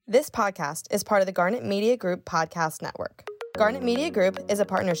This podcast is part of the Garnet Media Group podcast network. Garnet Media Group is a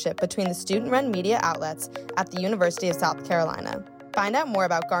partnership between the student-run media outlets at the University of South Carolina. Find out more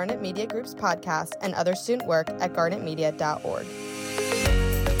about Garnet Media Group's podcast and other student work at garnetmedia.org.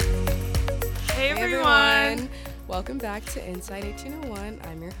 Hey everyone! Welcome back to Inside 1801.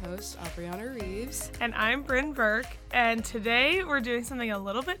 I'm your host, Aubriana Reeves. And I'm Bryn Burke, and today we're doing something a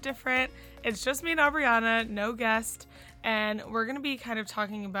little bit different. It's just me and Aubriana, no guest, and we're going to be kind of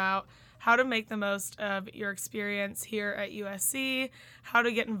talking about how to make the most of your experience here at USC, how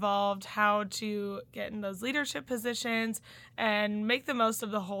to get involved, how to get in those leadership positions, and make the most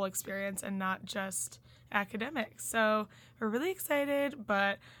of the whole experience and not just academics. So we're really excited,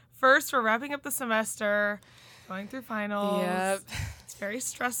 but first we're wrapping up the semester, going through finals. Yep. It's very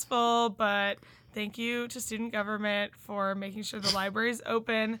stressful, but thank you to student government for making sure the library is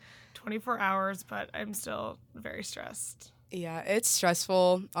open 24 hours, but I'm still very stressed. Yeah, it's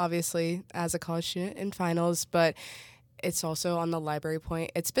stressful, obviously, as a college student in finals, but it's also on the library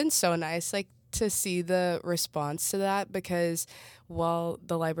point. It's been so nice, to see the response to that, because while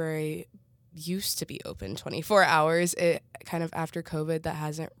the library used to be open 24 hours, it kind of after COVID, that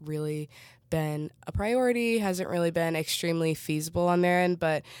hasn't really been a priority, hasn't really been extremely feasible on their end,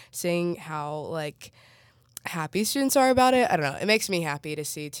 but seeing how, happy students are about it, I don't know, it makes me happy to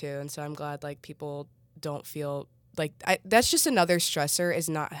see, too, and so I'm glad, people don't feel that's just another stressor, is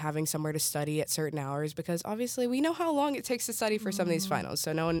not having somewhere to study at certain hours, because obviously we know how long it takes to study for some of these finals,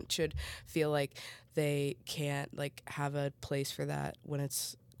 so no one should feel like they can't have a place for that when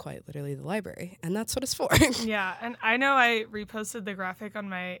it's quite literally the library, and that's what it's for. Yeah, and I know I reposted the graphic on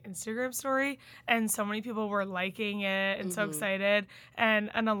my Instagram story, and so many people were liking it and so excited,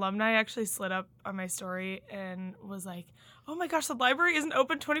 and an alumni actually slid up on my story and was like, oh my gosh, the library isn't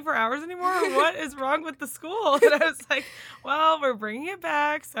open 24 hours anymore? What is wrong with the school? And I was like, well, we're bringing it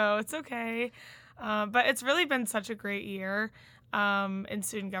back, so it's okay. But it's really been such a great year in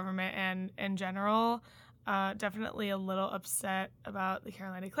student government and in general. Definitely a little upset about the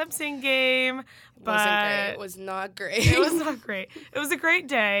Carolina Clemson game. It was not great. It was not great. It was a great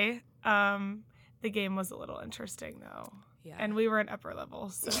day. The game was a little interesting, though. Yeah. And we were in upper level,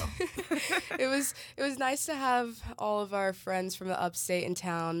 so. It was nice to have all of our friends from the upstate in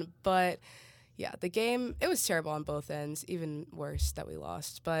town, but yeah, the game, it was terrible on both ends, even worse that we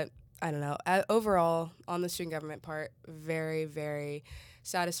lost. But I don't know. Overall, on the student government part, very, very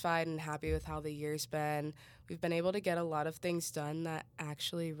satisfied and happy with how the year's been. We've been able to get a lot of things done that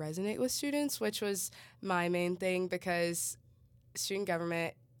actually resonate with students, which was my main thing, because student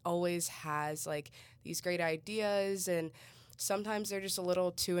government always has these great ideas, and sometimes they're just a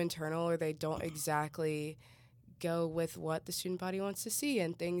little too internal, or they don't exactly go with what the student body wants to see,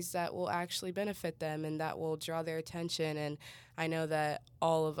 and things that will actually benefit them and that will draw their attention. And I know that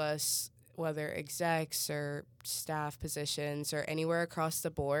all of us, whether execs or staff positions or anywhere across the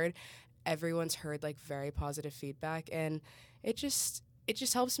board, everyone's heard very positive feedback, and it just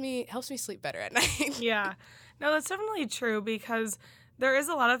helps me sleep better at night. Yeah. No, that's definitely true, because there is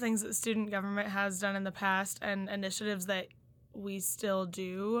a lot of things that student government has done in the past and initiatives that we still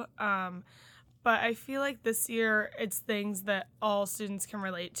do. But I feel like this year it's things that all students can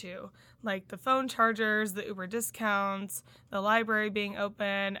relate to, like the phone chargers, the Uber discounts, the library being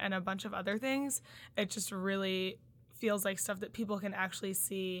open, and a bunch of other things. It just really feels like stuff that people can actually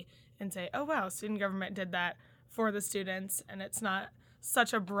see and say, oh, wow, student government did that for the students, and it's not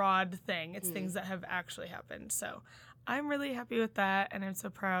such a broad thing. It's things that have actually happened. So I'm really happy with that, and I'm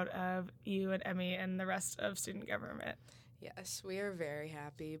so proud of you and Emmy and the rest of student government. Yes, we are very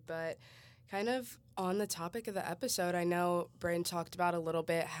happy, but kind of on the topic of the episode, I know Bryn talked about a little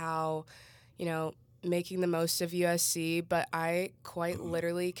bit how, making the most of USC, but I quite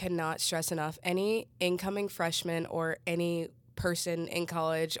literally cannot stress enough, any incoming freshman or any person in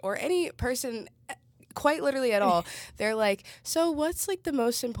college or any person quite literally at all, they're like, so what's the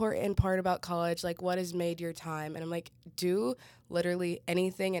most important part about college? What has made your time? And I'm like, do literally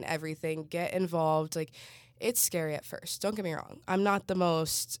anything and everything, get involved. It's scary at first, don't get me wrong. I'm not the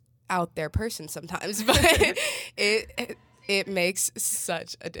most out there person sometimes, but it makes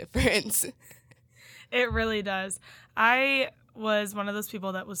such a difference. It really does. I was one of those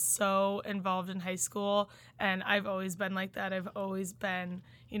people that was so involved in high school, and I've always been like that. I've always been,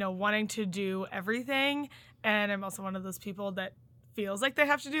 wanting to do everything, and I'm also one of those people that feels like they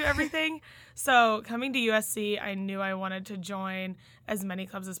have to do everything. So coming to USC, I knew I wanted to join as many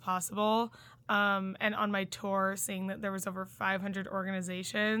clubs as possible. And on my tour, seeing that there was over 500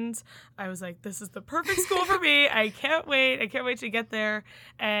 organizations, I was like, this is the perfect school for me. I can't wait. I can't wait to get there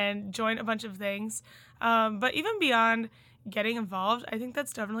and join a bunch of things. But even beyond, getting involved, I think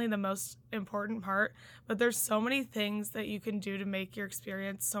that's definitely the most important part. But there's so many things that you can do to make your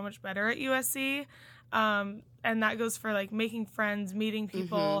experience so much better at USC. And that goes for like making friends, meeting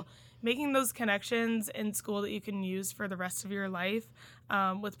people, making those connections in school that you can use for the rest of your life,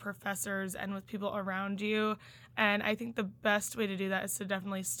 with professors and with people around you. And I think the best way to do that is to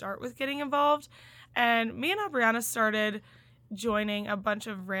definitely start with getting involved. And me and Aubriana started joining a bunch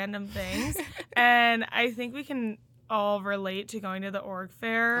of random things. And I think we can all relate to going to the org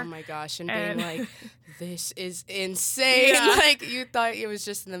fair. Oh my gosh, and being like, this is insane. Yeah. Like, you thought it was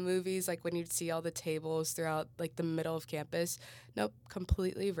just in the movies, like when you'd see all the tables throughout like the middle of campus. Nope,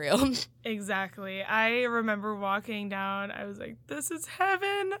 completely real. Exactly. I remember walking down, I was like, this is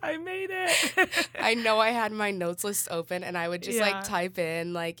heaven. I made it. I know I had my notes list open, and I would just like type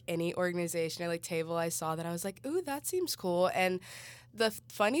in like any organization or like table I saw that I was like, ooh, that seems cool. And the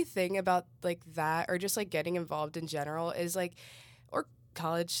funny thing about like that, or just like getting involved in general, is like, or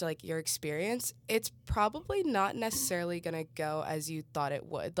college, like your experience, it's probably not necessarily gonna go as you thought it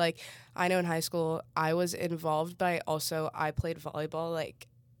would. Like, I know in high school I was involved, but I played volleyball like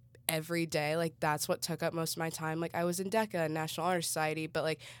every day. Like, that's what took up most of my time. Like, I was in DECA, National Honor Society, but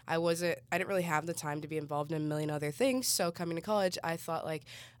like I didn't really have the time to be involved in a million other things. So coming to college, I thought like,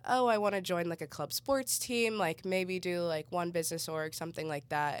 oh, I want to join like a club sports team, like maybe do like one business org, something like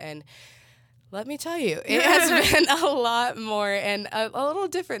that. And let me tell you, it has been a lot more and a little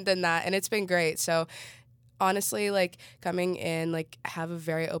different than that, and it's been great. So honestly, like, coming in, like, have a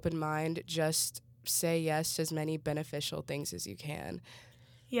very open mind, just say yes to as many beneficial things as you can.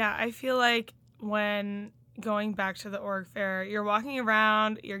 Yeah, I feel like when going back to the org fair, you're walking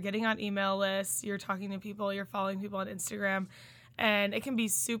around, you're getting on email lists, you're talking to people, you're following people on Instagram, and it can be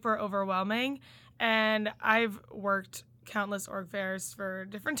super overwhelming. And I've worked countless org fairs for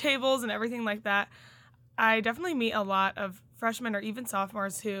different tables and everything like that. I definitely meet a lot of freshmen or even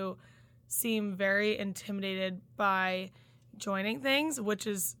sophomores who seem very intimidated by joining things, which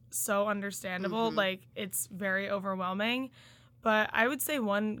is so understandable. Like, it's very overwhelming. But I would say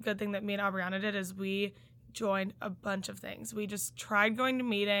one good thing that me and Aubriana did is we joined a bunch of things. We just tried going to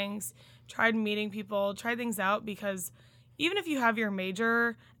meetings, tried meeting people, tried things out, because even if you have your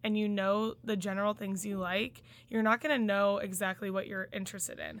major and you know the general things you like, you're not going to know exactly what you're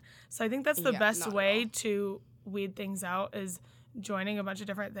interested in. So I think that's the best way to weed things out, is joining a bunch of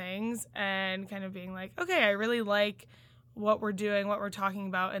different things and kind of being like, okay, I really like what we're doing, what we're talking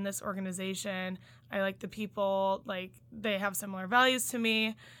about in this organization. I like the people, like, they have similar values to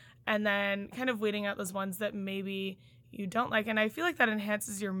me. And then kind of weeding out those ones that maybe you don't like. And I feel like that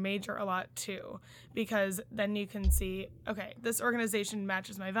enhances your major a lot too, because then you can see, okay, this organization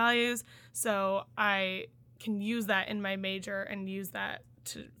matches my values, so I can use that in my major and use that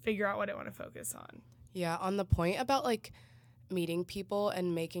to figure out what I want to focus on. Yeah, on the point about like meeting people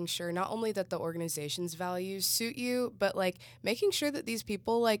and making sure not only that the organization's values suit you, but like making sure that these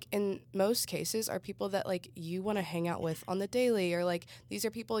people, like, in most cases, are people that like you want to hang out with on the daily, or like these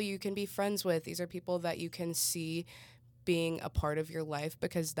are people you can be friends with. These are people that you can see being a part of your life,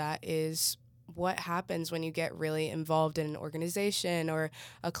 because that is what happens when you get really involved in an organization or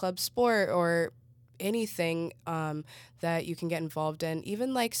a club sport or anything that you can get involved in.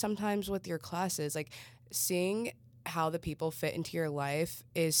 Even like sometimes with your classes, like seeing how the people fit into your life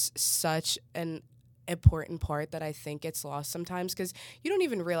is such an important part that I think gets lost sometimes, because you don't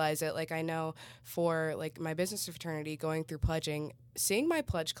even realize it. Like, I know for like my business fraternity, going through pledging, seeing my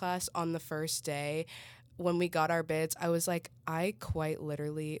pledge class on the first day when we got our bids, I was like, I quite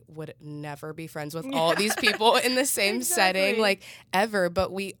literally would never be friends with all these people in the same setting, like, ever.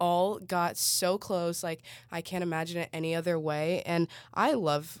 But we all got so close. Like, I can't imagine it any other way. And I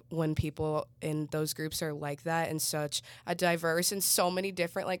love when people in those groups are like that, and such a diverse and so many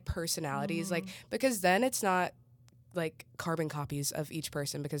different like personalities, like, because then it's not like carbon copies of each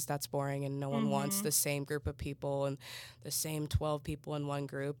person, because that's boring and no one wants the same group of people and the same 12 people in one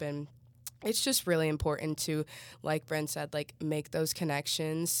group. And it's just really important to, like Bryn said, like, make those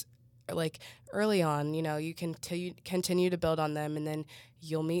connections like early on. You know, you can continue to build on them, and then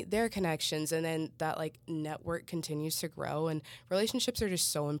you'll meet their connections, and then that like network continues to grow. And relationships are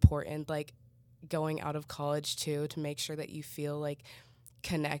just so important, like going out of college too, to make sure that you feel like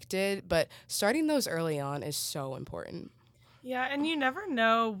connected. But starting those early on is so important. Yeah, and you never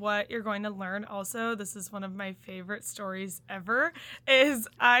know what you're going to learn. Also, this is one of my favorite stories ever, is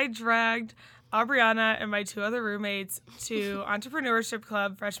I dragged Aubriana and my two other roommates to entrepreneurship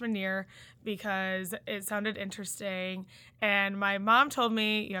club freshman year because it sounded interesting. And my mom told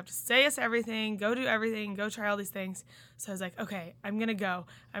me, you have to say yes to everything, go do everything, go try all these things. So I was like, okay, I'm going to go.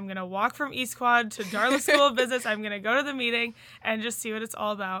 I'm going to walk from East Quad to Darla School of Business. I'm going to go to the meeting and just see what it's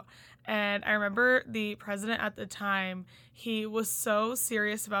all about. And I remember the president at the time, he was so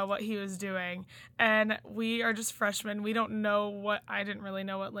serious about what he was doing. And we are just freshmen. We don't know I didn't really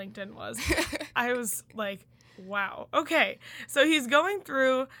know what LinkedIn was. I was like, wow. Okay. So he's going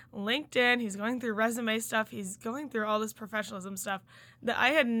through LinkedIn. He's going through resume stuff. He's going through all this professionalism stuff that I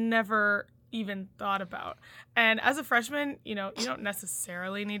had never even thought about. And as a freshman, you don't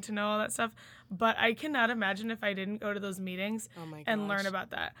necessarily need to know all that stuff, but I cannot imagine if I didn't go to those meetings and learn about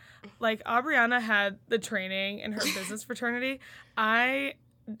that. Like, Aubriana had the training in her business fraternity. I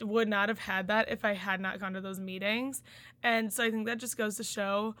would not have had that if I had not gone to those meetings. And so I think that just goes to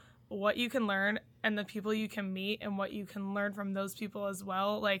show what you can learn and the people you can meet and what you can learn from those people as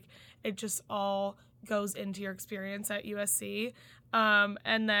well. Like, it just all goes into your experience at USC.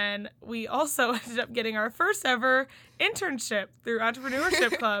 And then we also ended up getting our first ever internship through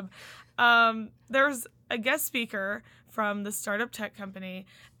Entrepreneurship Club. There was a guest speaker from the startup tech company,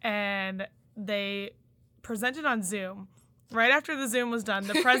 and they presented on Zoom. Right after the Zoom was done,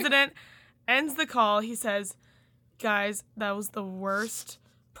 the president ends the call. He says, guys, that was the worst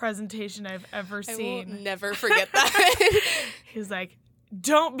presentation I've ever seen. I will never forget that. He was like,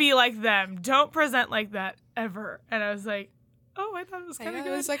 don't be like them. Don't present like that ever. And I was like, oh, I thought it was kind of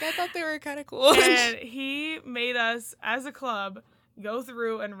good. I was like, I thought they were kind of cool. And he made us, as a club, go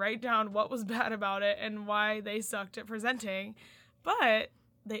through and write down what was bad about it and why they sucked at presenting. But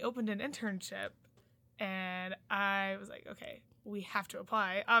they opened an internship, and I was like, okay, we have to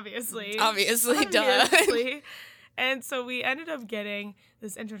apply, obviously. Obviously, duh. And so we ended up getting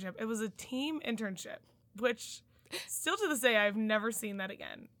this internship. It was a team internship, which still to this day, I've never seen that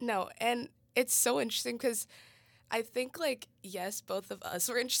again. No, and it's so interesting because I think, like, yes, both of us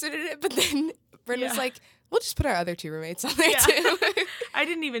were interested in it, but then Bryn was like, we'll just put our other two roommates on there, too. I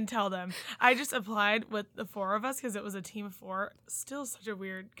didn't even tell them. I just applied with the four of us because it was a team of four. Still such a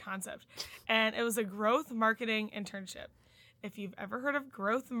weird concept. And it was a growth marketing internship. If you've ever heard of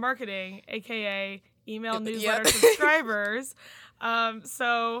growth marketing, a.k.a. email newsletter subscribers.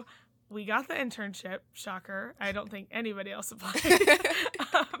 So we got the internship. Shocker. I don't think anybody else applied.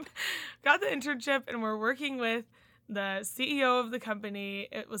 Got the internship, and we're working with the CEO of the company.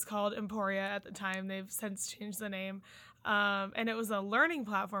 It was called Emporia at the time. They've since changed the name. And it was a learning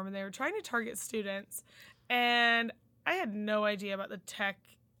platform, and they were trying to target students. And I had no idea about the tech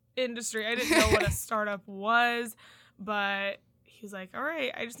industry. I didn't know what a startup was, but he was like, all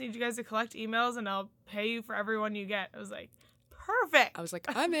right, I just need you guys to collect emails, and I'll pay you for every one you get. I was like, perfect. I was like,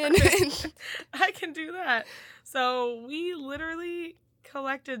 I'm in. I can do that. So we literally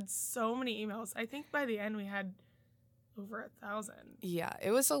collected so many emails. I think by the end we had over 1,000. Yeah,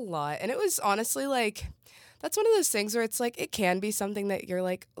 it was a lot. And it was honestly like, that's one of those things where it's like, it can be something that you're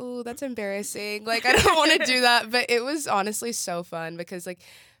like, oh, that's embarrassing. Like, I don't want to do that. But it was honestly so fun because, like,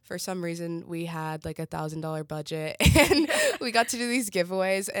 for some reason we had like $1,000 budget and we got to do these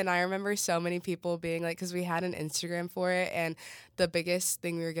giveaways. And I remember so many people being like, because we had an Instagram for it, and the biggest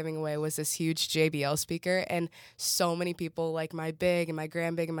thing we were giving away was this huge JBL speaker. And so many people, like my big and my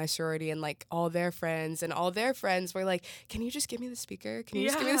grand big and my sorority and like all their friends were like, can you just give me the speaker? Can you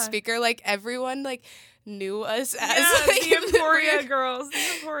just give me the speaker? Like, everyone like knew us as like, the Emporia girls.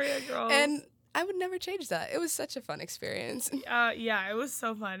 The Emporia girls. And I would never change that. It was such a fun experience. Yeah, it was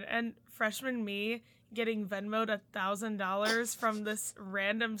so fun. And freshman me getting Venmo'd $1,000 from this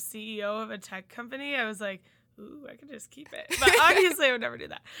random CEO of a tech company, I was like, ooh, I could just keep it. But obviously I would never do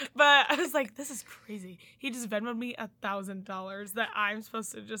that. But I was like, this is crazy. He just Venmo'd me $1,000 that I'm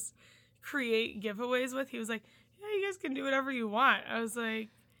supposed to just create giveaways with. He was like, yeah, you guys can do whatever you want. I was like,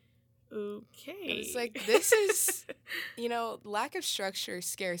 okay. It's like, this is, lack of structure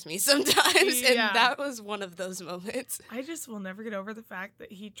scares me sometimes. And that was one of those moments. I just will never get over the fact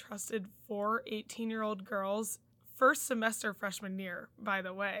that he trusted 4 18-year-old girls, first semester freshman year, by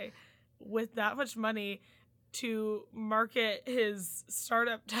the way, with that much money to market his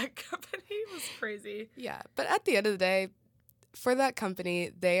startup tech company. It was crazy. Yeah. But at the end of the day, for that company,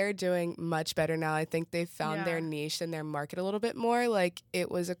 they are doing much better now. I think they've found their niche and their market a little bit more. Like,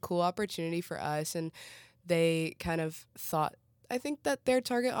 it was a cool opportunity for us, and they kind of thought, I think that their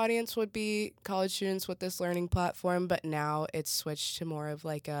target audience would be college students with this learning platform, but now it's switched to more of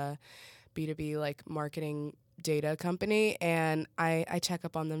like a B2B, like marketing data company, and I check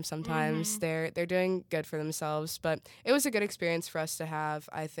up on them sometimes. They're doing good for themselves, but it was a good experience for us to have.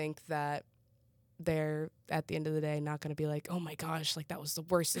 I think that they're at the end of the day not going to be like, oh my gosh, like that was the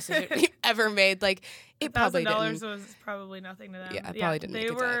worst decision we've ever made. Like it probably didn't. $1,000 was probably nothing to them. Yeah, it probably didn't make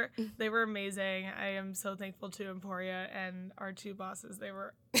it back. They were amazing. I am so thankful to Emporia and our 2 bosses. They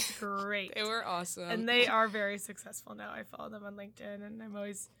were great. They were awesome. And they are very successful now. I follow them on LinkedIn and I'm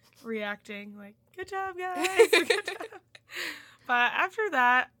always reacting like, good job, guys. Good job. But after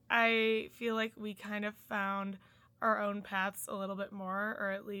that, I feel like we kind of found our own paths a little bit more,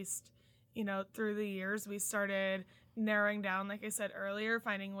 or at least, through the years, we started narrowing down, like I said earlier,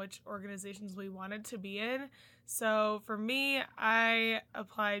 finding which organizations we wanted to be in. So for me, I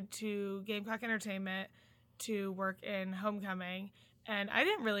applied to Gamecock Entertainment to work in Homecoming, and I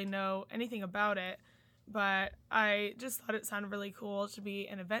didn't really know anything about it, but I just thought it sounded really cool to be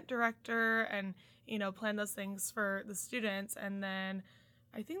an event director and, plan those things for the students. And then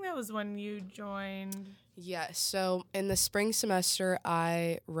I think that was when you joined. Yeah, so in the spring semester,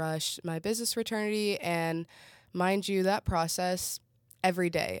 I rushed my business fraternity, and mind you, that process, every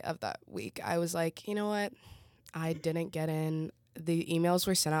day of that week, I was like, you know what, I didn't get in. The emails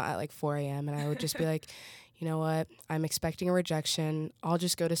were sent out at like 4 a.m., and I would just be like, you know what, I'm expecting a rejection. I'll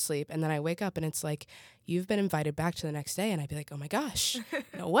just go to sleep. And then I wake up, and it's like, you've been invited back to the next day. And I'd be like, oh my gosh,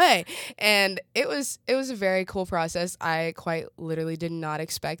 no way. And it was a very cool process. I quite literally did not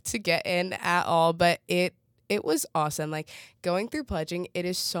expect to get in at all, but it was awesome. Like going through pledging, it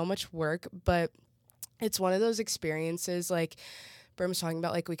is so much work, but it's one of those experiences like Brim was talking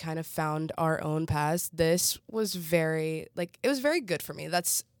about, like we kind of found our own paths. This was it was very good for me.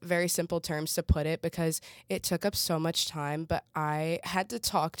 That's very simple terms to put it, because it took up so much time, but I had to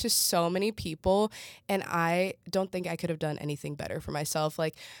talk to so many people, and I don't think I could have done anything better for myself.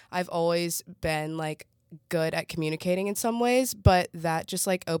 Like I've always been like good at communicating in some ways, but that just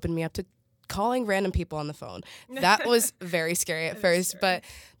like opened me up to calling random people on the phone. That was very scary at first, but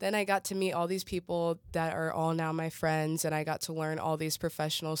then I got to meet all these people that are all now my friends, and I got to learn all these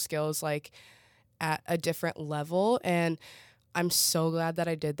professional skills like at a different level. And I'm so glad that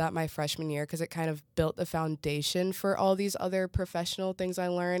I did that my freshman year, because it kind of built the foundation for all these other professional things I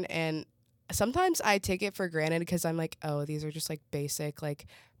learned. And sometimes I take it for granted because I'm like, oh, these are just like basic like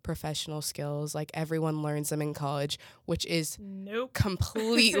professional skills, like everyone learns them in college, which is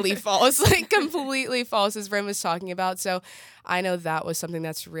completely false, like completely false, as Brim was talking about. So I know that was something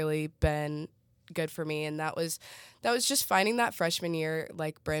that's really been good for me, and that was just finding that freshman year,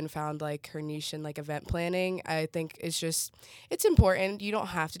 like Bryn found like her niche in like event planning. I think it's important. You don't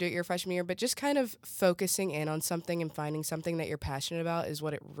have to do it your freshman year, but just kind of focusing in on something and finding something that you're passionate about is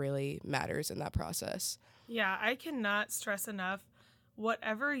what it really matters in that process. Yeah, I cannot stress enough,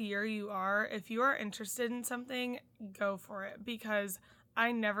 whatever year you are, if you are interested in something, go for it. Because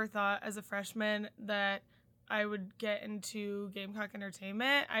I never thought as a freshman that I would get into Gamecock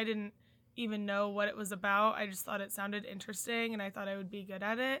Entertainment. I didn't even know what it was about. I just thought it sounded interesting and I thought I would be good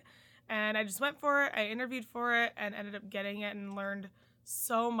at it. And I just went for it. I interviewed for it and ended up getting it and learned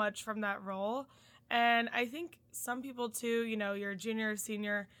so much from that role. And I think some people too, you're a junior or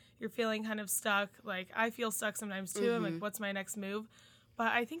senior, you're feeling kind of stuck. Like I feel stuck sometimes too. I'm like, what's my next move?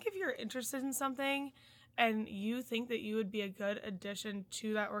 But I think if you're interested in something and you think that you would be a good addition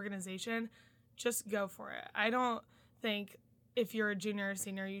to that organization, just go for it. I don't think if you're a junior or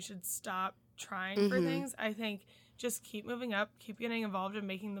senior, you should stop trying for things. I think just keep moving up, keep getting involved and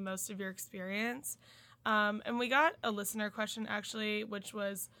making the most of your experience. And we got a listener question actually, which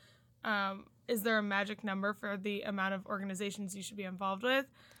was, is there a magic number for the amount of organizations you should be involved with?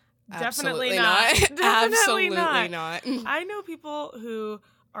 Definitely not. Definitely Absolutely not. I know people who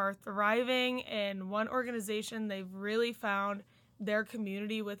are thriving in one organization. They've really found their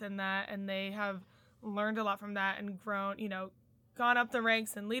community within that, and they have learned a lot from that and grown, gone up the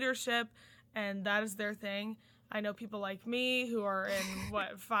ranks in leadership, and that is their thing. I know people like me who are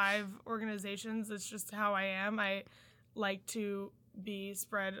in, 5 organizations. It's just how I am. I like to be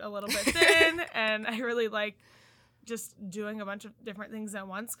spread a little bit thin, and I really like just doing a bunch of different things at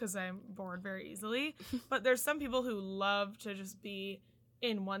once because I'm bored very easily. But there's some people who love to just be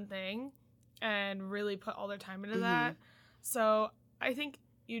in one thing and really put all their time into that. So I think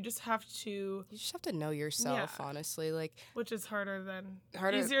you just have to know yourself, honestly, like, which is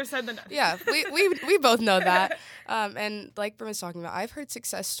easier said than done. Yeah, we both know that. And like Brim was talking about, I've heard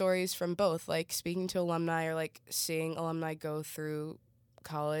success stories from both, like speaking to alumni or like seeing alumni go through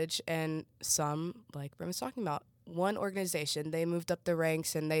college, and some, like Brim was talking about, one organization, they moved up the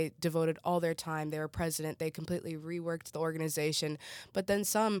ranks and they devoted all their time. They were president. They completely reworked the organization. But then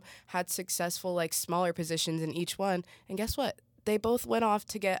some had successful, like, smaller positions in each one. And guess what? They both went off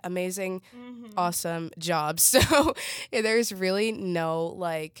to get amazing, awesome jobs. So there's really no,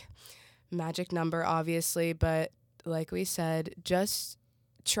 like, magic number, obviously, but like we said, just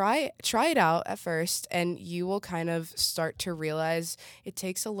try it out at first, and you will kind of start to realize it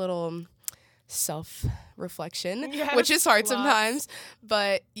takes a little self-reflection, Yes, which is hard lots. sometimes,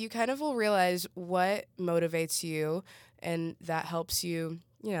 but you kind of will realize what motivates you, and that helps you,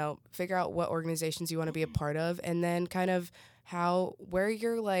 figure out what organizations you want to be a part of, and then kind of where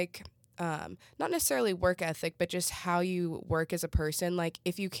you're like, not necessarily work ethic, but just how you work as a person. Like,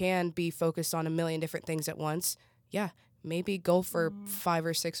 if you can be focused on a million different things at once, yeah, maybe go for 5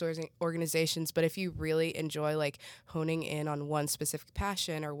 or 6 organizations. But if you really enjoy like honing in on one specific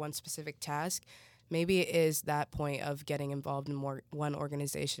passion or one specific task, maybe it is that point of getting involved in one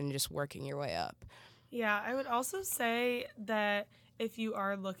organization and just working your way up. Yeah, I would also say that if you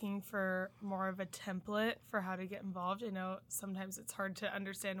are looking for more of a template for how to get involved, I know sometimes it's hard to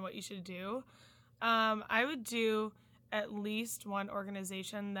understand what you should do. I would do at least one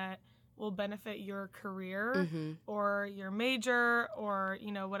organization that will benefit your career or your major or,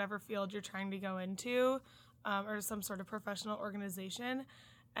 whatever field you're trying to go into, or some sort of professional organization.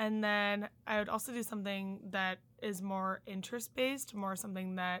 And then I would also do something that is more interest-based, more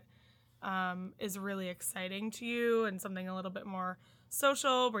something that is really exciting to you, and something a little bit more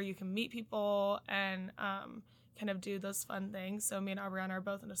social where you can meet people and kind of do those fun things. So me and Aubriana are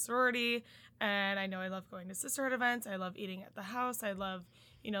both in a sorority, and I know I love going to sisterhood events. I love eating at the house. I love,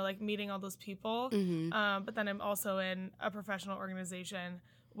 like meeting all those people. But then I'm also in a professional organization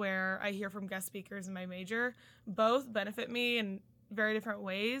where I hear from guest speakers in my major. Both benefit me in very different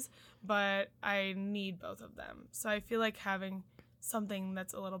ways, but I need both of them. So I feel like having something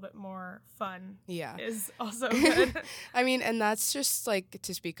that's a little bit more fun is also good. I mean, and that's just like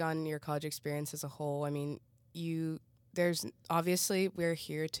to speak on your college experience as a whole. I mean, there's obviously, we're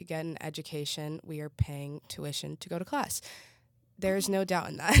here to get an education. We are paying tuition to go to class. There's no doubt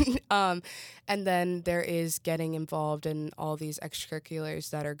in that. And then there is getting involved in all these extracurriculars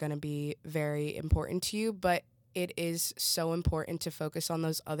that are going to be very important to you, but it is so important to focus on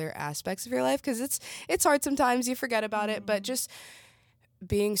those other aspects of your life, because it's hard sometimes, you forget about it, but just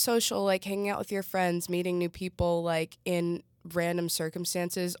being social, like hanging out with your friends, meeting new people, like in random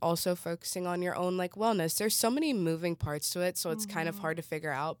circumstances, also focusing on your own like wellness. There's so many moving parts to it, so it's kind of hard to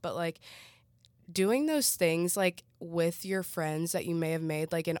figure out, but like doing those things like with your friends that you may have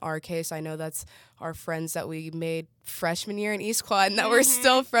made, like in our case, I know that's our friends that we made freshman year in East Quad and that we're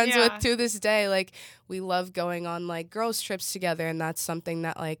still friends with to this day. Like, we love going on like girls trips together, and that's something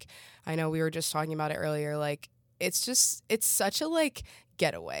that, like, I know we were just talking about it earlier, like it's such a like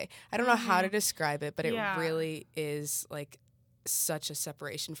getaway. I don't know how to describe it, but it really is like such a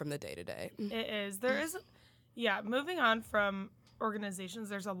separation from the day to day. It is. There is, moving on from organizations,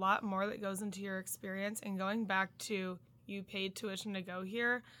 there's a lot more that goes into your experience. And going back to, you paid tuition to go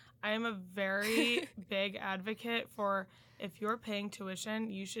here, I am a very big advocate for, if you're paying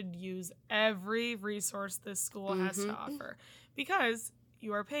tuition, you should use every resource this school has to offer, because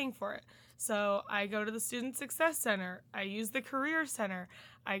you are paying for it. So I go to the Student Success Center, I use the Career Center,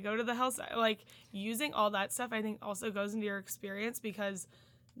 I go to the health, like using all that stuff I think also goes into your experience, because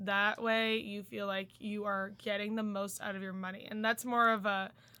that way you feel like you are getting the most out of your money. And that's more of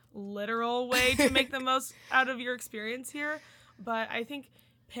a literal way to make the most out of your experience here. But I think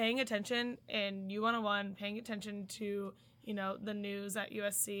paying attention in U101, paying attention to, the news at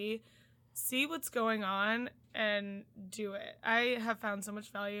USC, see what's going on and do it. I have found so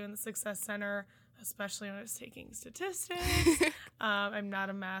much value in the Success Center, especially when I was taking statistics. I'm not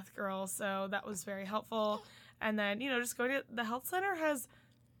a math girl, so that was very helpful. And then, just going to the health center has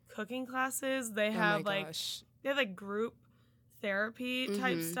cooking classes. They have group therapy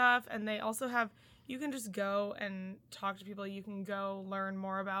type stuff, and they also have, you can just go and talk to people. You can go learn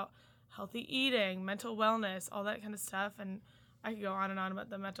more about healthy eating, mental wellness, all that kind of stuff. And I could go on and on about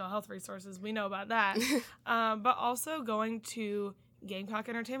the mental health resources. We know about that. But also going to Gamecock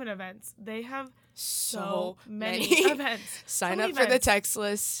Entertainment events. They have so many events. Sign up for the text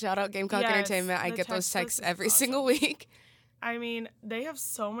list. Shout out Gamecock Entertainment. I get those texts every single week. I mean, they have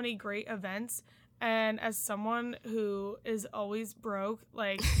so many great events. And as someone who is always broke,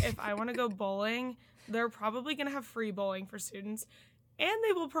 like, if I want to go bowling, they're probably going to have free bowling for students. And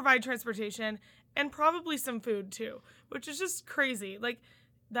they will provide transportation and probably some food too, which is just crazy. Like,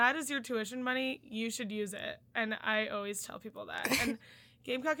 that is your tuition money. You should use it. And I always tell people that. And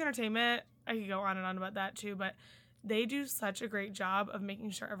Gamecock Entertainment, I could go on and on about that too, but they do such a great job of making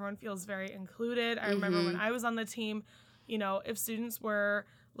sure everyone feels very included. I remember when I was on the team, if students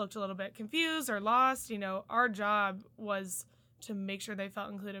looked a little bit confused or lost, our job was to make sure they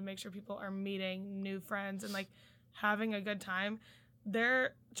felt included, make sure people are meeting new friends and like having a good time.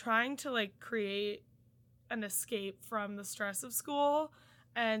 they're trying to like create an escape from the stress of school.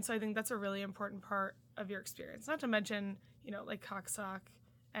 And so I think that's a really important part of your experience. Not to mention, you know, like Cocksock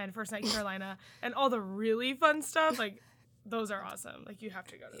and First Night Carolina and all the really fun stuff. Like, those are awesome. Like, you have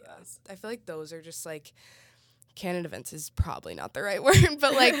to go to those. I feel like those are just like, canon events is probably not the right word,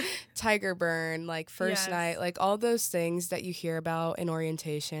 but like Tiger Burn, like First Night, like all those things that you hear about in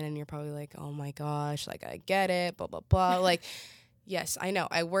orientation and you're probably like, oh my gosh, like I get it, blah, blah, blah. Like, yes, I know.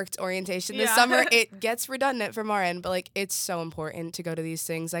 I worked orientation this summer. It gets redundant from our end, but like it's so important to go to these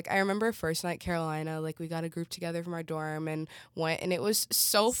things. Like I remember First Night Carolina, like we got a group together from our dorm and went, and it was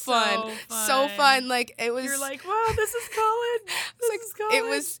so fun. So fun. Like it was. You're like, wow, this is college. This is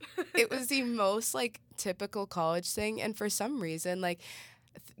college. It was the most like typical college thing, and for some reason, like.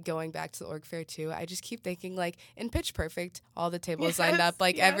 Going back to the org fair too, I just keep thinking like in Pitch Perfect, all the tables lined up,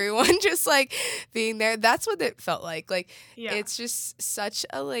 like everyone just like being there. That's what it felt like. Like it's just such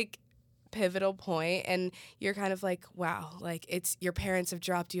a like pivotal point, and you're kind of like, wow, like it's your parents have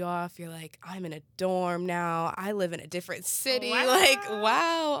dropped you off. You're like, I'm in a dorm now. I live in a different city. Wow. Like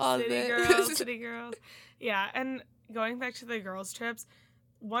wow, all this. City girls. Yeah, and going back to the girls trips,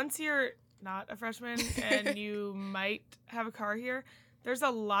 once you're not a freshman and you might have a car here. There's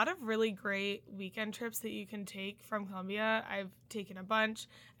a lot of really great weekend trips that you can take from Columbia. I've taken a bunch,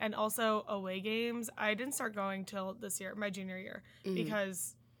 and also away games. I didn't start going till this year, my junior year,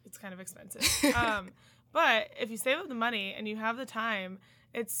 because it's kind of expensive. But if you save up the money and you have the time,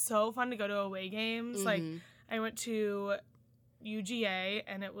 it's so fun to go to away games. Like I went to UGA,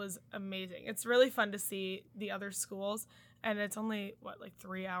 and it was amazing. It's really fun to see the other schools. And it's only, like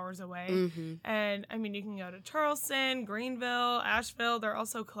 3 hours away. And, I mean, you can go to Charleston, Greenville, Asheville. They're all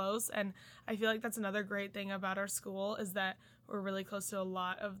so close. And I feel like that's another great thing about our school is that we're really close to a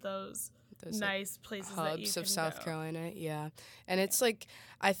lot of those nice like, places that you can hubs of South Carolina, yeah. And it's, like,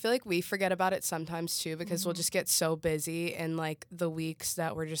 I feel like we forget about it sometimes, too, because we'll just get so busy in, like, the weeks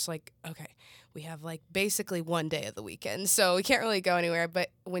that we're just like, okay, we have, like, basically one day of the weekend, so we can't really go anywhere. But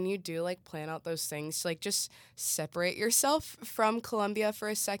when you do, like, plan out those things, like, just separate yourself from Columbia for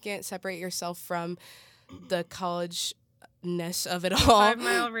a second, separate yourself from the college-ness of it all. 5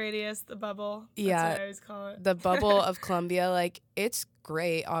 mile radius, the bubble. That's what I always call it. The bubble of Columbia, like, it's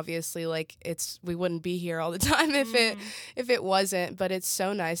great, obviously. Like, we wouldn't be here all the time if it wasn't, but it's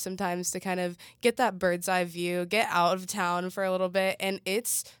so nice sometimes to kind of get that bird's eye view, get out of town for a little bit, and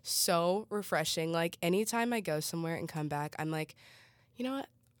it's so refreshing. Like, anytime I go somewhere and come back, I'm like, you know what?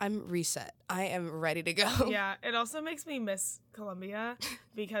 I'm reset. I am ready to go. Yeah, it also makes me miss Columbia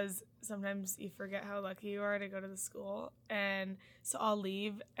because sometimes you forget how lucky you are to go to the school. And so I'll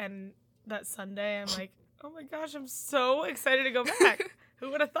leave, and that Sunday I'm like, oh my gosh, I'm so excited to go back.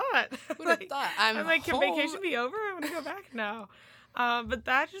 Who would have thought? Who would have thought? I'm like, can vacation be over? I want to go back now. But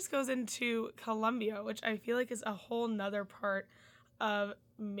that just goes into Columbia, which I feel like is a whole nother part of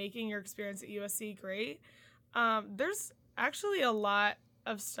making your experience at USC great. There's actually a lot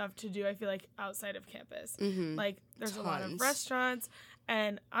of stuff to do, I feel like, outside of campus. Like, there's a lot of restaurants,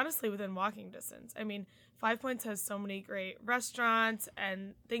 and honestly, within walking distance. I mean, 5 Points has so many great restaurants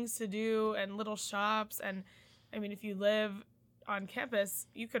and things to do and little shops, and I mean, if you live on campus,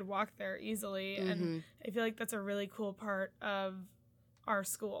 you could walk there easily, and I feel like that's a really cool part of our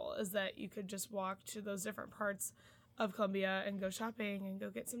school, is that you could just walk to those different parts of Columbia and go shopping and go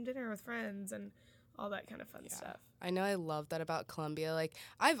get some dinner with friends and all that kind of fun stuff. I know, I love that about Columbia. Like,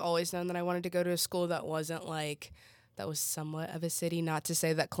 I've always known that I wanted to go to a school that wasn't like, that was somewhat of a city. Not to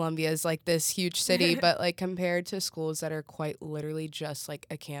say that Columbia is like this huge city, but like compared to schools that are quite literally just like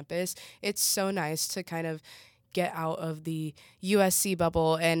a campus, it's so nice to kind of get out of the USC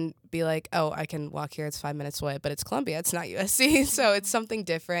bubble and be like, oh, I can walk here, it's 5 minutes away, but it's Columbia, it's not USC. So it's something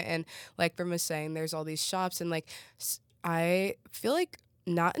different. And like Brim was saying, there's all these shops, and like I feel like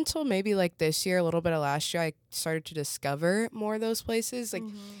not until maybe like this year, a little bit of last year, I started to discover more of those places. Like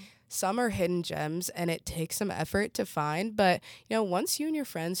some are hidden gems, and it takes some effort to find. But, you know, once you and your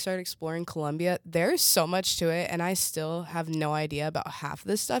friends start exploring Columbia, there's so much to it, and I still have no idea about half of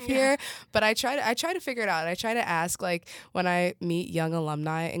this stuff here. But I try to figure it out. I try to ask, like, when I meet young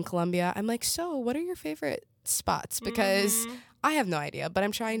alumni in Columbia, I'm like, so what are your favorite spots? Because I have no idea, but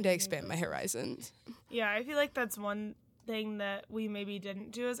I'm trying to expand my horizons. Yeah, I feel like that's one thing that we maybe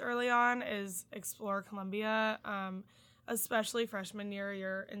didn't do as early on is explore Columbia, especially freshman year.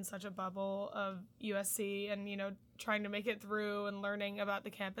 You're in such a bubble of USC and, you know, trying to make it through and learning about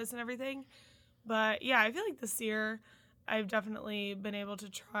the campus and everything. But yeah, I feel like this year I've definitely been able to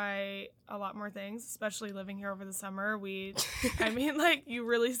try a lot more things, especially living here over the summer. I mean, like, you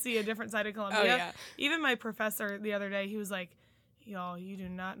really see a different side of Columbia. Oh, yeah. Even my professor the other day, he was like, y'all, you do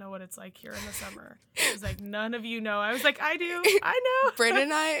not know what it's like here in the summer. It was like, none of you know. I was like, I do. I know. Brandon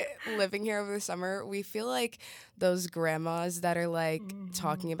and I, living here over the summer, we feel like those grandmas that are like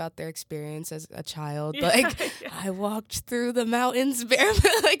talking about their experience as a child. Like, I walked through the mountains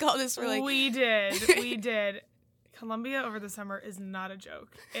barefoot, like all this. We're like, we did. Columbia over the summer is not a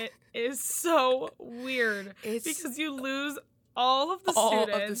joke. It is so weird because you lose all of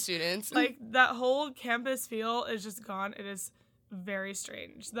the students. Like, that whole campus feel is just gone. It is very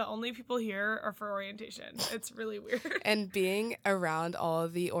strange. The only people here are for orientation. It's really weird. And being around all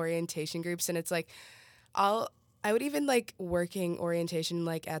of the orientation groups, and it's like, I would even like working orientation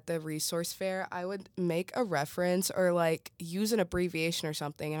like at the resource fair, I would make a reference or like use an abbreviation or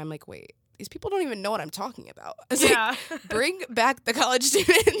something, and I'm like, wait, these people don't even know what I'm talking about. It's like, bring back the college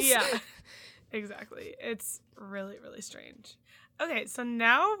students. Yeah, exactly. It's really, really strange. Okay, so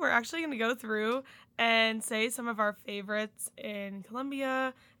now we're actually going to go through and say some of our favorites in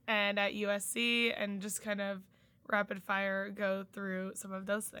Columbia and at USC and just kind of rapid fire go through some of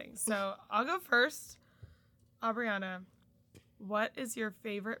those things. So I'll go first. Aubriana, what is your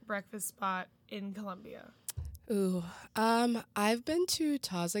favorite breakfast spot in Columbia? Ooh, I've been to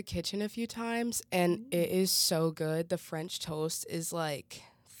Taza Kitchen a few times, and it is so good. The French toast is like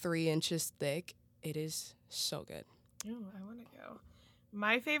 3 inches thick. It is so good. Ooh, I want to go.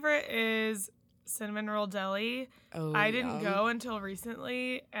 My favorite is Cinnamon Roll Deli. Oh, I didn't go until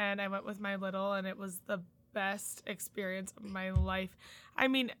recently, and I went with my little, and it was the best experience of my life. I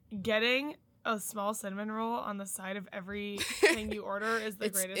mean, getting a small cinnamon roll on the side of everything you order is the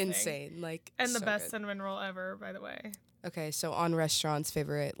greatest thing. It's insane. Like, and the so best good. Cinnamon roll ever, by the way. Okay, so on restaurants,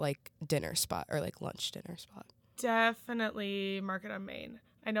 favorite like dinner spot or like lunch dinner spot? Definitely Market on Main.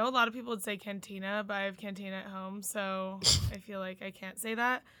 I know a lot of people would say Cantina, but I have Cantina at home, so I feel like I can't say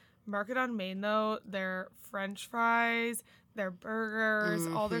that. Market on Main, though, their French fries, their burgers,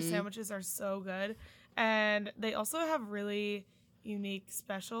 all their sandwiches are so good. And they also have really unique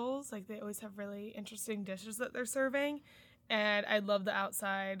specials. Like, they always have really interesting dishes that they're serving. And I love the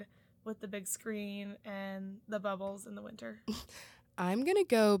outside with the big screen and the bubbles in the winter. I'm going to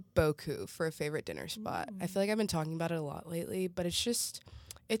go Boku for a favorite dinner spot. I feel like I've been talking about it a lot lately, but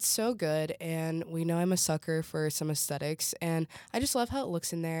it's so good, and we know I'm a sucker for some aesthetics, and I just love how it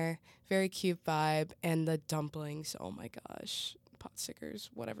looks in there. Very cute vibe, and the dumplings, oh my gosh, pot stickers,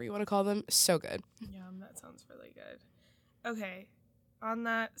 whatever you want to call them, so good. Yum, that sounds really good. Okay, on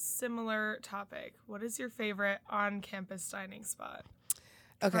that similar topic, what is your favorite on-campus dining spot?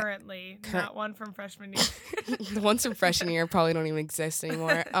 Okay. Currently, not one from freshman year. The ones from freshman year probably don't even exist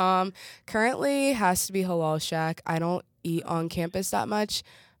anymore. Currently has to be Halal Shack. I don't eat on campus that much,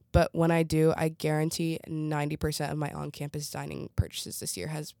 but when I do, I guarantee 90% of my on-campus dining purchases this year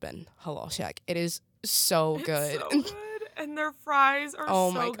has been Halal Shack. It is so good. It's so good, and their fries are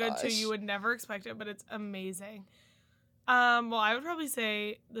so good too. You would never expect it, but it's amazing. Well, I would probably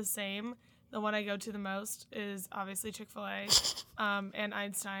say the same. The one I go to the most is obviously Chick-fil-A and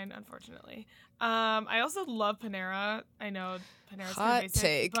Einstein, unfortunately. I also love Panera. I know Panera's hot basic,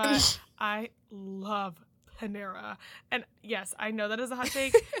 take, but I love Panera. And yes, I know that is a hot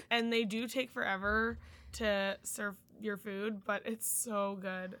take, and they do take forever to serve your food, but it's so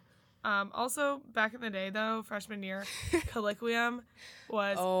good. Also, back in the day, though, freshman year, Colloquium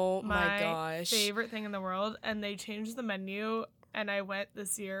was my favorite thing in the world, and they changed the menu. And I went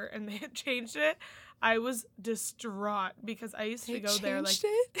this year, and they had changed it. I was distraught because I used to go there. Like,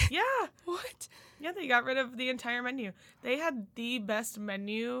 yeah. What? Yeah, they got rid of the entire menu. They had the best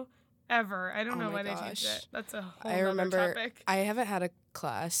menu ever. I don't know why they changed it. That's a whole other topic. I haven't had a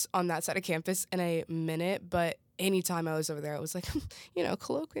class on that side of campus in a minute, but anytime I was over there, I was like,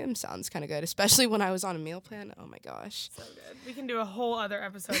 Colloquium sounds kind of good, especially when I was on a meal plan. Oh my gosh. So good. We can do a whole other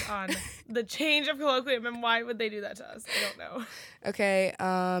episode on the change of Colloquium and why would they do that to us. I don't know. Okay.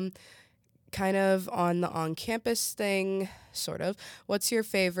 Kind of on the on-campus thing, sort of. What's your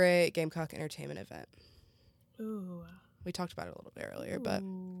favorite Gamecock entertainment event? Ooh. We talked about it a little bit earlier, but.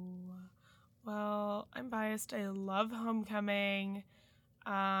 Well, I'm biased. I love Homecoming.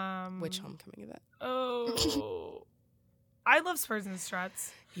 Which homecoming event? Oh, I love Spurs and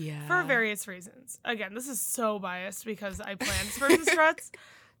Struts. Yeah. For various reasons. Again, this is so biased because I planned Spurs and Struts.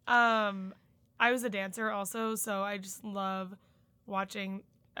 I was a dancer also, so I just love watching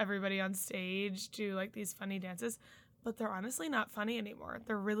everybody on stage do like these funny dances. But they're honestly not funny anymore.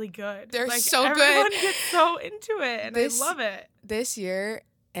 They're really good. They're like, so good. Everyone gets so into it, and I love it. This year,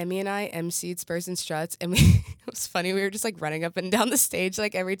 Emmy and I emceed Spurs and Struts, and it was funny. We were just like running up and down the stage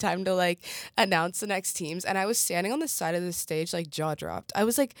like every time to like announce the next teams, and I was standing on the side of the stage like jaw dropped. I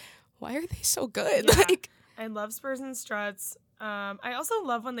was like, why are they so good? Yeah. Like, I love Spurs and Struts. I also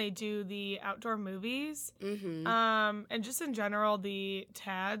love when they do the outdoor movies. Mm-hmm. And just in general, the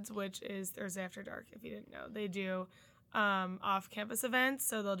TADS, which is Thursday After Dark, if you didn't know. They do off-campus events,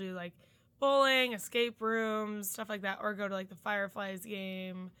 so they'll do, like, bowling, escape rooms, stuff like that, or go to, like, the Fireflies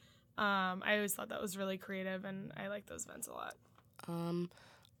game. I always thought that was really creative, and I like those events a lot.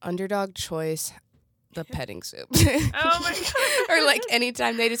 Underdog choice, the petting soup. Oh, my God. Or, like,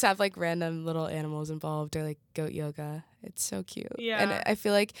 anytime they just have, like, random little animals involved, or, like, goat yoga. It's so cute. Yeah. And I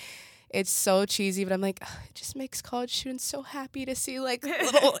feel like it's so cheesy, but I'm like, it just makes college students so happy to see, like,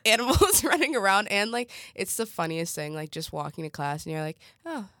 little animals running around. And, like, it's the funniest thing, like, just walking to class, and you're like,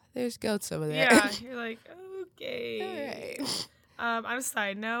 oh, there's goats over there. Yeah, you're like, okay. All right. On a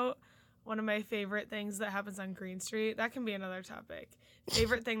side note, one of my favorite things that happens on Green Street, that can be another topic.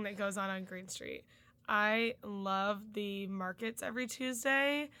 Favorite thing that goes on Green Street. I love the markets every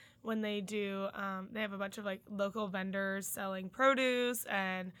Tuesday when they do, they have a bunch of, like, local vendors selling produce,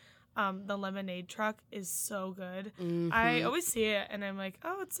 and the lemonade truck is so good. Mm-hmm. I always see it, and I'm like,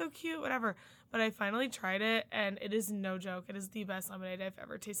 oh, it's so cute, whatever. But I finally tried it, and it is no joke. It is the best lemonade I've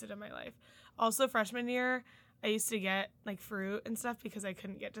ever tasted in my life. Also, freshman year, I used to get, like, fruit and stuff because I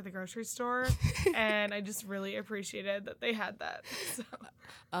couldn't get to the grocery store, and I just really appreciated that they had that. So.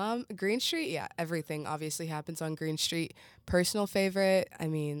 Green Street, yeah, everything obviously happens on Green Street. Personal favorite, I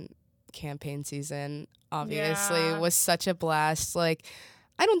mean, campaign season, obviously, was such a blast. Like,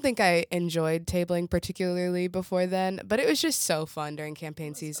 I don't think I enjoyed tabling particularly before then, but it was just so fun during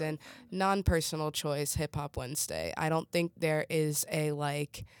campaign season. Non-personal choice, Hip Hop Wednesday. I don't think there is a,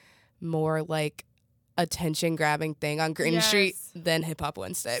 like, more, like, attention-grabbing thing on Green Street than Hip Hop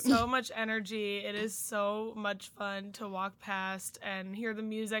Wednesday. So much energy. It is so much fun to walk past and hear the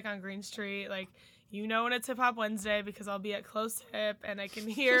music on Green Street. Like, you know when it's Hip Hop Wednesday because I'll be at Close Hip and I can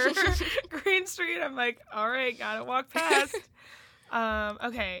hear Green Street. I'm like, all right, gotta walk past.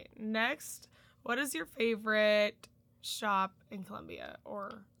 Okay, next, what is your favorite shop in Columbia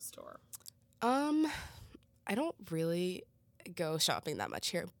or store? I don't really go shopping that much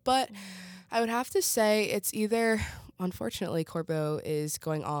here, but I would have to say it's either, unfortunately, Corbo is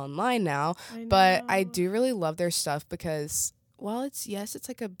going all online now, but I do really love their stuff because while it's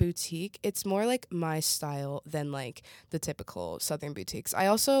like a boutique, it's more like my style than like the typical Southern boutiques. I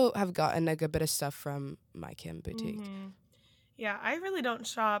also have gotten a good bit of stuff from My Kim Boutique. Mm-hmm. Yeah, I really don't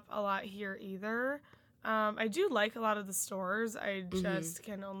shop a lot here either. I do like a lot of the stores. I just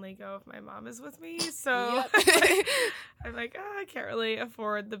can only go if my mom is with me. So I'm like, I can't really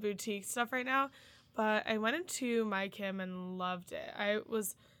afford the boutique stuff right now. But I went into My Kim and loved it. I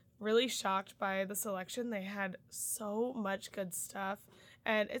was really shocked by the selection. They had so much good stuff.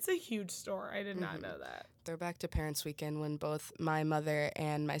 And it's a huge store. I did not know that. Throwback to Parents Weekend when both my mother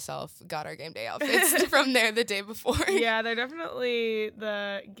and myself got our game day outfits from there the day before. Yeah, they're definitely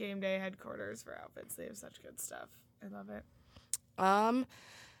the game day headquarters for outfits. They have such good stuff. I love it.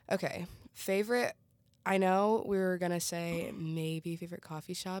 Okay. Favorite, I know we were going to say maybe favorite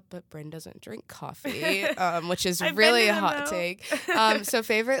coffee shop, but Bryn doesn't drink coffee, which is really a hot take. So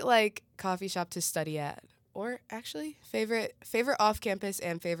favorite, like, coffee shop to study at. Or actually, favorite off-campus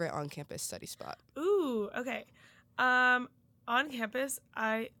and favorite on-campus study spot. Ooh, okay. On campus,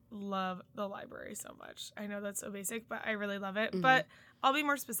 I love the library so much. I know that's so basic, but I really love it. But I'll be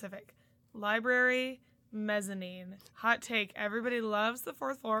more specific. Library, mezzanine. Hot take. Everybody loves the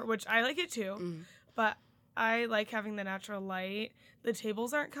fourth floor, which I like it too. But I like having the natural light. The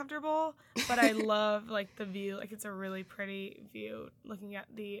tables aren't comfortable, but I love, like, the view. Like, it's a really pretty view looking at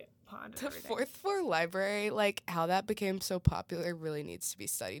the pond. The fourth floor library, like, how that became so popular really needs to be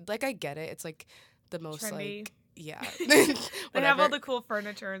studied. Like, I get it. It's, like, the most, trendy. Like, yeah. They have all the cool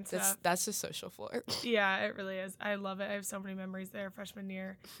furniture and stuff. That's the social floor. Yeah, it really is. I love it. I have so many memories there freshman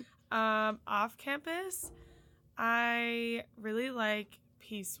year. Off campus, I really like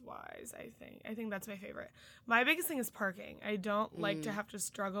Peacewise, I think that's my favorite. My biggest thing is parking. I don't like to have to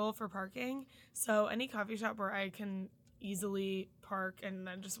struggle for parking. So any coffee shop where I can easily park and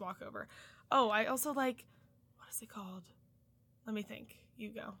then just walk over. Oh, I also like, what is it called? Let me think. You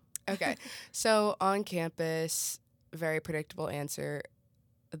go. Okay. So on campus, very predictable answer,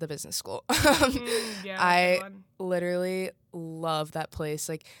 the business school. Yeah, I literally love that place.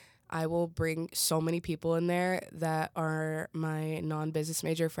 Like, I will bring so many people in there that are my non-business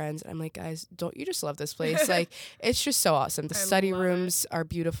major friends. I'm like, guys, don't you just love this place? Like, it's just so awesome. The study rooms are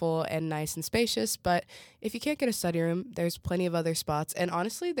beautiful and nice and spacious. But if you can't get a study room, there's plenty of other spots. And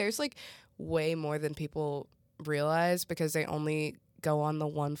honestly, there's like way more than people realize because they only go on the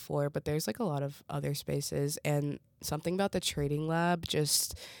one floor. But there's like a lot of other spaces. And something about the trading lab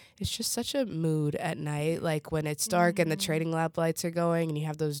just it's just such a mood at night. Like when it's dark and the training lab lights are going and you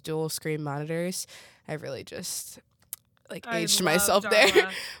have those dual screen monitors. I really just aged myself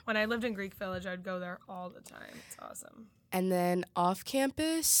there. When I lived in Greek Village, I'd go there all the time. It's awesome. And then off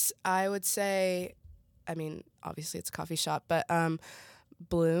campus, I would say, I mean, obviously it's a coffee shop, but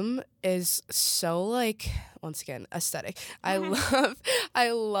Bloom is so once again, aesthetic. I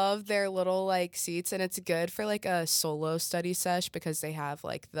love their little seats, and it's good for a solo study sesh because they have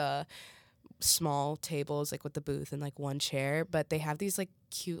the small tables with the booth and one chair, but they have these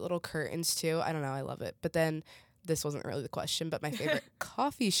cute little curtains too. I don't know, I love it. But then this wasn't really the question, but my favorite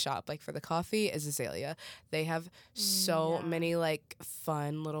coffee shop for the coffee is Azalea. They have so many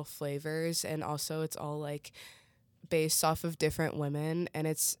fun little flavors, and also it's all based off of different women, and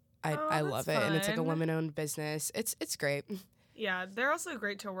I love it. And it's a women-owned business. It's great. Yeah, they're also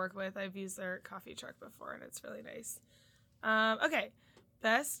great to work with. I've used their coffee truck before, and it's really nice. Okay,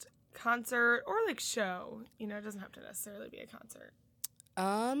 best concert or show. It doesn't have to necessarily be a concert.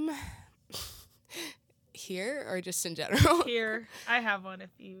 Here or just in general? Here. I have one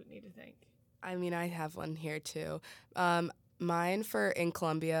if you need to think. I mean, I have one here too. Mine for in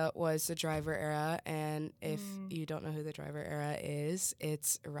Columbia was the Driver Era, and if you don't know who the Driver Era is,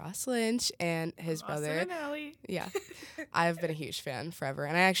 it's Ross Lynch and his brother. And Allie. Yeah, I've been a huge fan forever,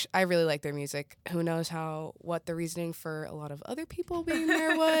 and I really like their music. Who knows what the reasoning for a lot of other people being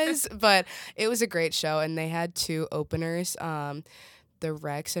there was, but it was a great show, and they had 2 openers, the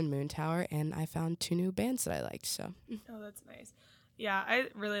Rex and Moon Tower, and I found 2 new bands that I liked. So. Oh, that's nice. Yeah, I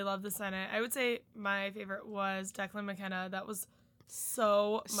really love the Senate. I would say my favorite was Declan McKenna. That was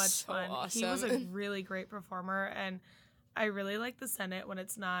so much fun. Awesome. He was a really great performer, and I really like the Senate when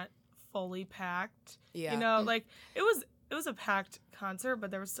it's not fully packed. Yeah. It was a packed concert,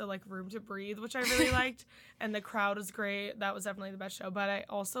 but there was still room to breathe, which I really liked, and the crowd was great. That was definitely the best show. But I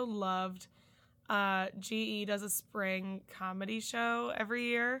also loved GE does a spring comedy show every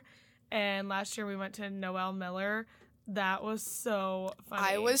year, and last year we went to Noel Miller. That was so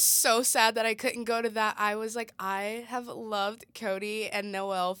funny. I was so sad that I couldn't go to that. I was I have loved Cody and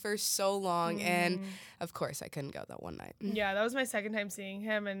Noel for so long, and of course I couldn't go that one night. Yeah, that was my second time seeing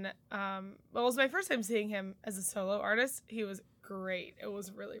him, and it was my first time seeing him as a solo artist. He was great. It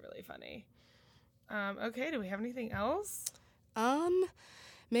was really, really funny. Okay, do we have anything else?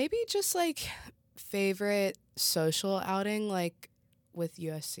 Maybe just favorite social outing with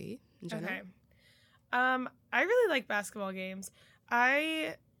USC in general. Okay. I really like basketball games.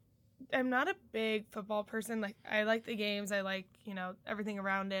 I am not a big football person. I like the games. I like, everything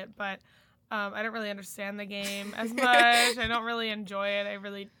around it, but I don't really understand the game as much. I don't really enjoy it. I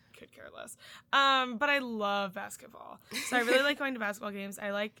really could care less. But I love basketball. So I really like going to basketball games.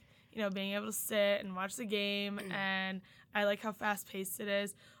 I like, being able to sit and watch the game, and I like how fast-paced it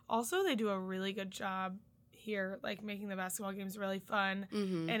is. Also, they do a really good job here, making the basketball games really fun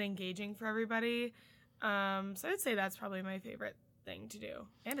and engaging for everybody. So I'd say that's probably my favorite thing to do.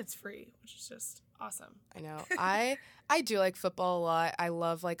 And it's free, which is just awesome. I know. I do like football a lot. I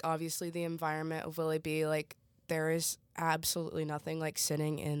love, obviously the environment of Willie B. There is absolutely nothing like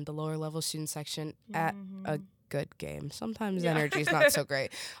sitting in the lower level student section at a good game. Sometimes the energy is not so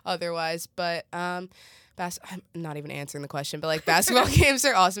great otherwise, but I'm not even answering the question, but basketball games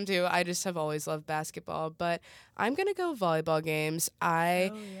are awesome too. I just have always loved basketball, but I'm going to go volleyball games.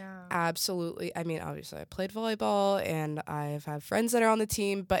 Absolutely, obviously I played volleyball and I've had friends that are on the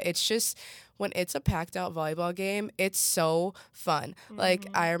team, but it's just when it's a packed out volleyball game, it's so fun.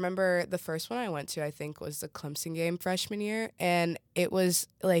 I remember the first one I went to, I think was the Clemson game freshman year, and it was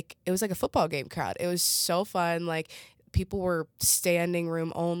like a football game crowd. It was so fun. People were standing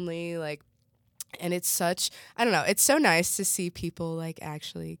room only, and it's it's so nice to see people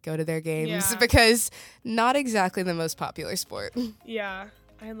actually go to their games because not exactly the most popular sport. Yeah,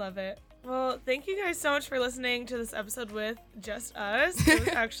 I love it. Well, thank you guys so much for listening to this episode with just us. It was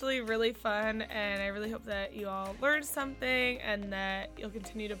actually really fun, and I really hope that you all learned something and that you'll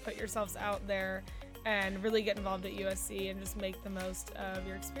continue to put yourselves out there and really get involved at USC and just make the most of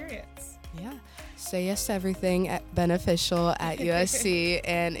your experience. Yeah. Say yes to everything beneficial at USC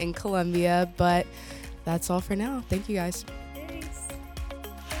and in Columbia, but that's all for now. Thank you guys.